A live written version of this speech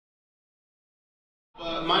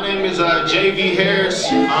My name is JV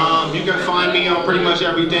Harris. You can find me on pretty much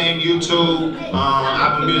everything: YouTube,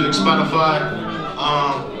 Apple Music, Spotify.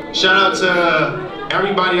 Shout out to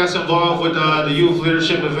everybody that's involved with the youth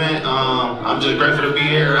leadership event. I'm just grateful to be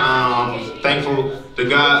here. Thankful to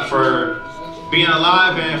God for being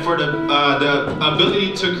alive and for the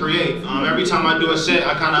ability to create. Every time I do a set,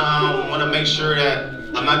 I kind of want to make sure that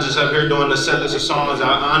I'm not just up here doing the set list of songs. I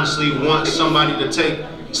honestly want somebody to take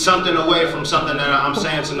something away from something that I'm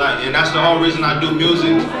saying tonight, and that's the whole reason I do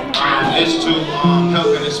music, is to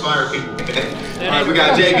help and inspire people. All right, we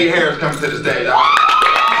got JV Harris coming to the stage.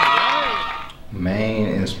 Main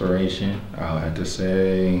inspiration, I'll have to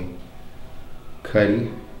say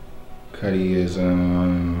Cudi. Cudi is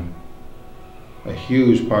a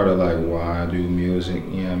huge part of like why I do music,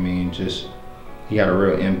 you know what I mean? Just, he had a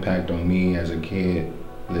real impact on me as a kid,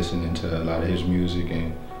 listening to a lot of his music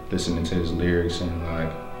and listening to his lyrics, and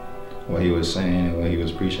like what he was saying and what he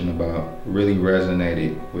was preaching about really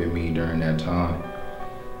resonated with me during that time.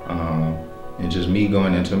 And just me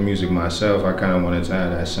going into music myself, I kind of wanted to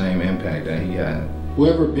have that same impact that he had.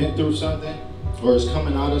 Whoever been through something or is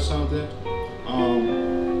coming out of something,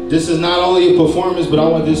 this is not only a performance, but I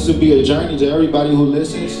want this to be a journey to everybody who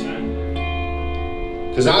listens.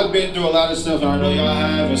 Because I've been through a lot of stuff, and I know y'all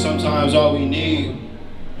have, and sometimes all we need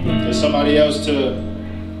is somebody else to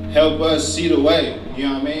help us see the way, you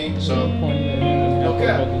know what I mean? So,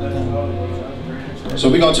 okay. So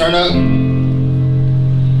we gonna turn up,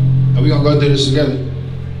 and we gonna go through this together.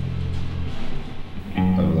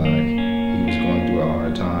 Of like, he was going through a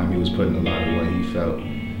hard time, he was putting a lot of what he felt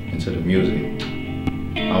into the music.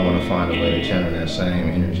 I want to find a way to channel that same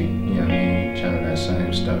energy, you know what I mean? Channel that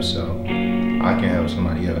same stuff so I can help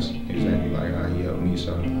somebody else. Exactly like how he helped me,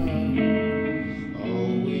 so. Oh,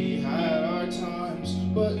 we had our times,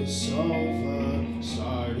 but it's over.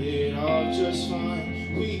 Started off just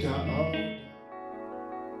fine, we got old.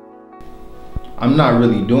 I'm not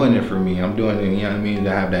really doing it for me, I'm doing it, you know what I mean, to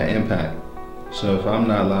have that impact. So if I'm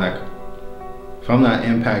not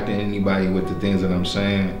impacting anybody with the things that I'm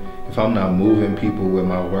saying, if I'm not moving people with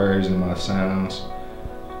my words and my sounds,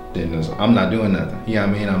 then I'm not doing nothing. You know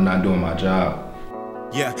what I mean? I'm not doing my job.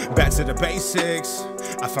 Yeah, back to the basics.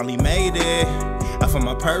 I finally made it. I found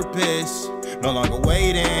my purpose. No longer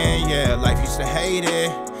waiting. Yeah, life used to hate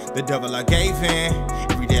it. The devil I gave in.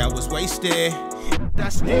 Every day I was wasted.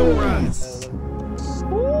 That still runs.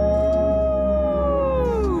 Ooh,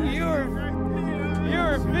 you were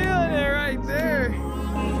feeling it right there.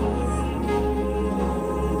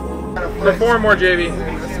 Perform more, JV.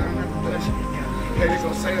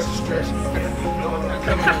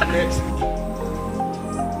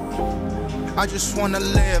 I just wanna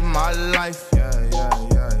live my life.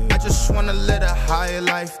 I just wanna live a high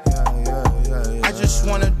life. I just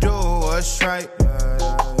wanna do what's right.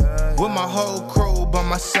 With my whole crew by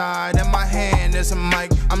my side, and my hand is a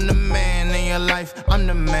mic. I'm the man in your life, I'm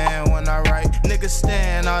the man when I write. Niggas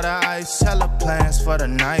stand all the ice, hella plans for the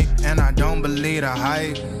night. And I don't believe the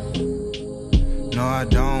hype. No, I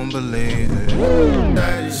don't believe it.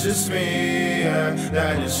 That is just me, yeah.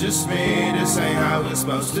 That is just me. This ain't how it's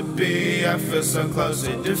supposed to be. I feel so close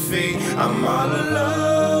to defeat. I'm all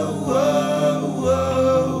alone. Whoa,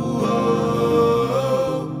 whoa,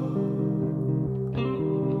 whoa.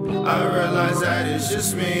 I realize that it's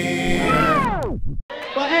just me, yeah.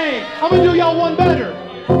 But hey, I'm gonna do y'all one better.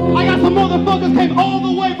 I got some motherfuckers came all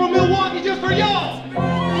the way from Milwaukee just for y'all.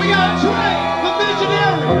 We got Trey, the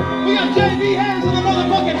visionary. We got JV Harris in the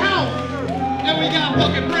motherfucking house. And we got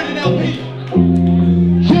fucking Brendan LP.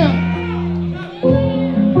 Yeah.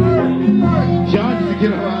 Y'all need to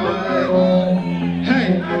get up.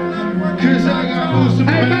 Hey, cause I got most of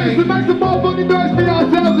my make some motherfucking noise for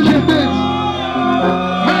yourselves in this bitch.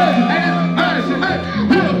 Hey,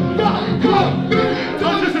 come on.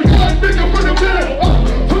 I'm just a good nigga from the middle.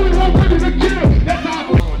 Who you want ready to kill? That's how I'm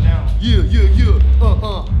going down. Yeah.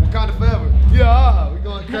 Wakanda forever. Yeah, we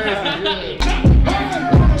going crazy. Yeah.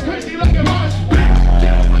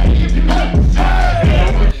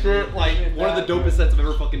 Shit, like one of the dopest sets I've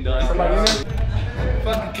ever fucking done.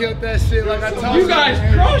 Fucking killed that shit like I told you. You guys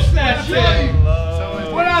crushed that shit.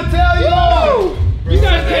 What I tell you? You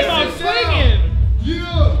guys came out swinging.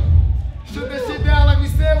 Yeah. Shut that shit down like we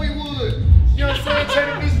said we would. You know what I'm saying?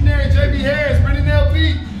 Check the visionary, JV Harris, Brendan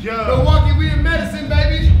LP. Yeah. Milwaukee, we in medicine,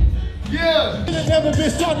 baby. Yeah. You should have never been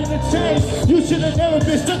starting to change. You should have never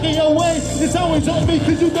been stuck in your way. It's always on me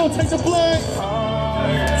because you don't take the blame.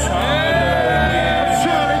 I'm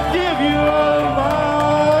trying to give you all of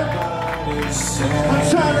mine. I'm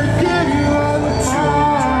trying to give you all the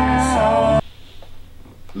time.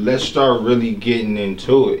 let's start really getting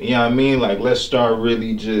into it. You know what I mean? Like, let's start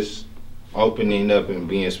really just opening up and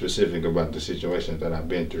being specific about the situations that I've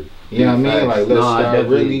been through. You know what I mean? Like,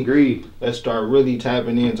 let's start really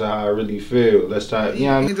tapping into how I really feel. Let's start, you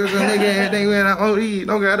know what I mean? Just a nigga, everything when I OD,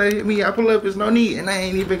 don't gotta hit me, I pull up, it's no need, and I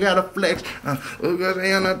ain't even gotta flex. Yeah,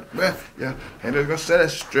 and they're gonna set a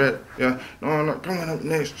strut. Yeah, no, I'm not coming up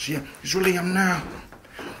next. Yeah, it's really I'm now.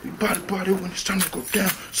 We party when it's time to go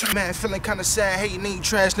down. Some man feeling kinda sad, hating, ain't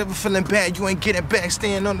trash, never feeling bad. You ain't getting back,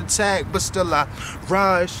 staying on the tag, but still I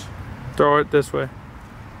rise. Throw it this way.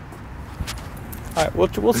 All right,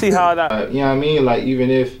 we'll see how that. You know what I mean? Like, even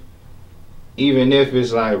if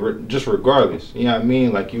it's like just regardless, you know what I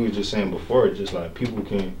mean? Like you were just saying before, just like people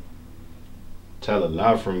can tell a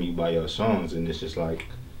lot from you by your songs, and it's just like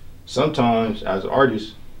sometimes as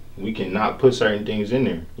artists we cannot put certain things in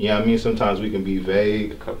there. You know what I mean? Sometimes we can be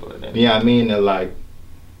vague. A couple of them. You know what I mean? That like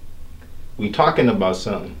we talking about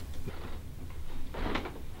something.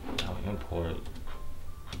 Oh, important.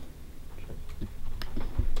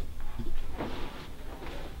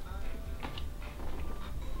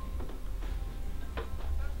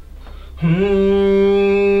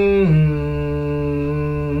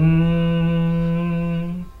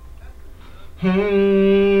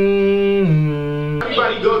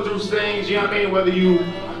 Everybody goes through things, you know what I mean? Whether you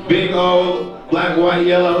big, old, black, white,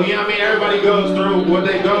 yellow, you know what I mean? Everybody goes through what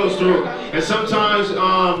they goes through. And sometimes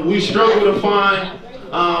we struggle to find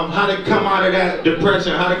how to come out of that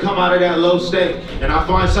depression, how to come out of that low state. And I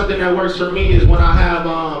find something that works for me is when I have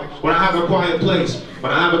a quiet place,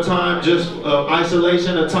 when I have a time just of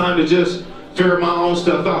isolation, a time to just figure my own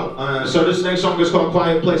stuff out. So this next song is called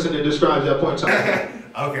Quiet Place, and it describes that point in time.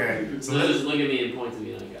 Okay, so let's just look at me and point to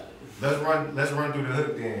me, and I got it. Let's run through the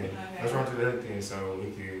hook then. Okay. Let's run through the hook then so we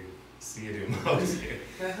can see it in motion.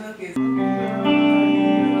 The hook is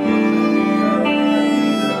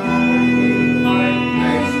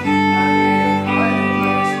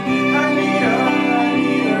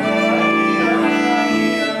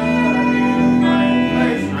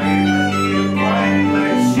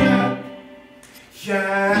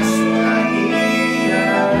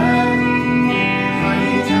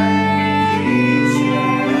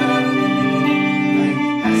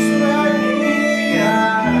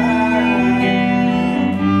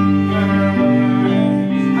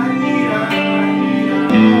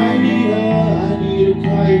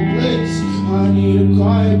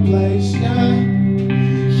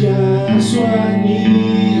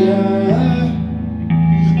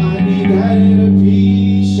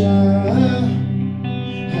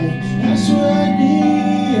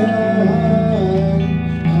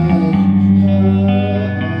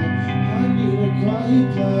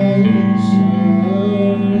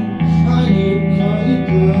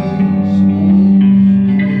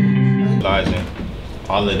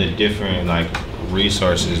all of the different like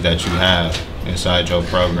resources that you have inside your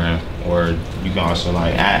program, or you can also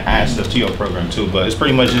like add stuff to your program too, but it's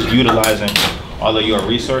pretty much just utilizing all of your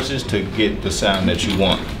resources to get the sound that you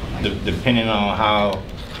want. Depending on how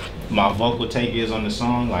my vocal take is on the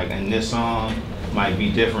song, like in this song might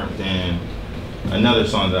be different than another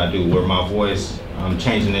song that I do where my voice, I'm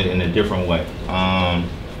changing it in a different way.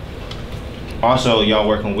 Also, y'all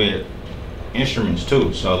working with instruments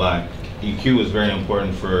too, so like EQ is very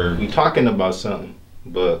important for, we talking about something,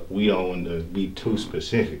 but we don't want to be too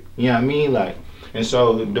specific. You know what I mean? Like, and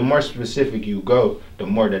so the more specific you go, the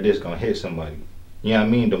more that it's gonna hit somebody. You know what I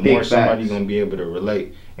mean? The more somebody's gonna be able to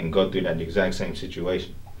relate and go through that exact same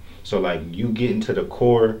situation. So like you get into the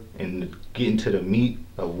core and get into the meat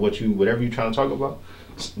of whatever you're trying to talk about,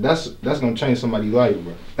 that's gonna change somebody's life,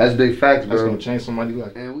 bro. That's big facts, bro. That's gonna change somebody's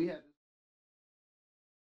life. And we have.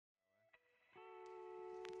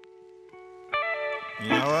 You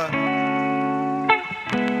know what?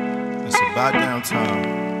 It's about damn time.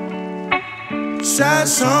 Sad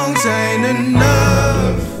songs ain't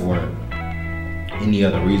enough. Or any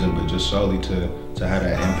other reason, but just solely to have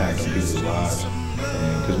that impact on people's lives.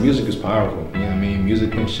 Because music is powerful. You know what I mean?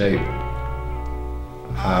 Music can shape a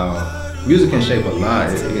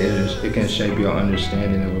lot. It can shape your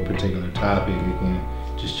understanding of a particular topic. It can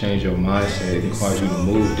just change your mindset. It can cause you to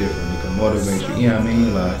move different. It can motivate you. You know what I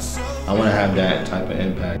mean? Like, I want to have that type of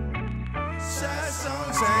impact. Sad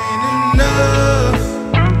songs ain't enough.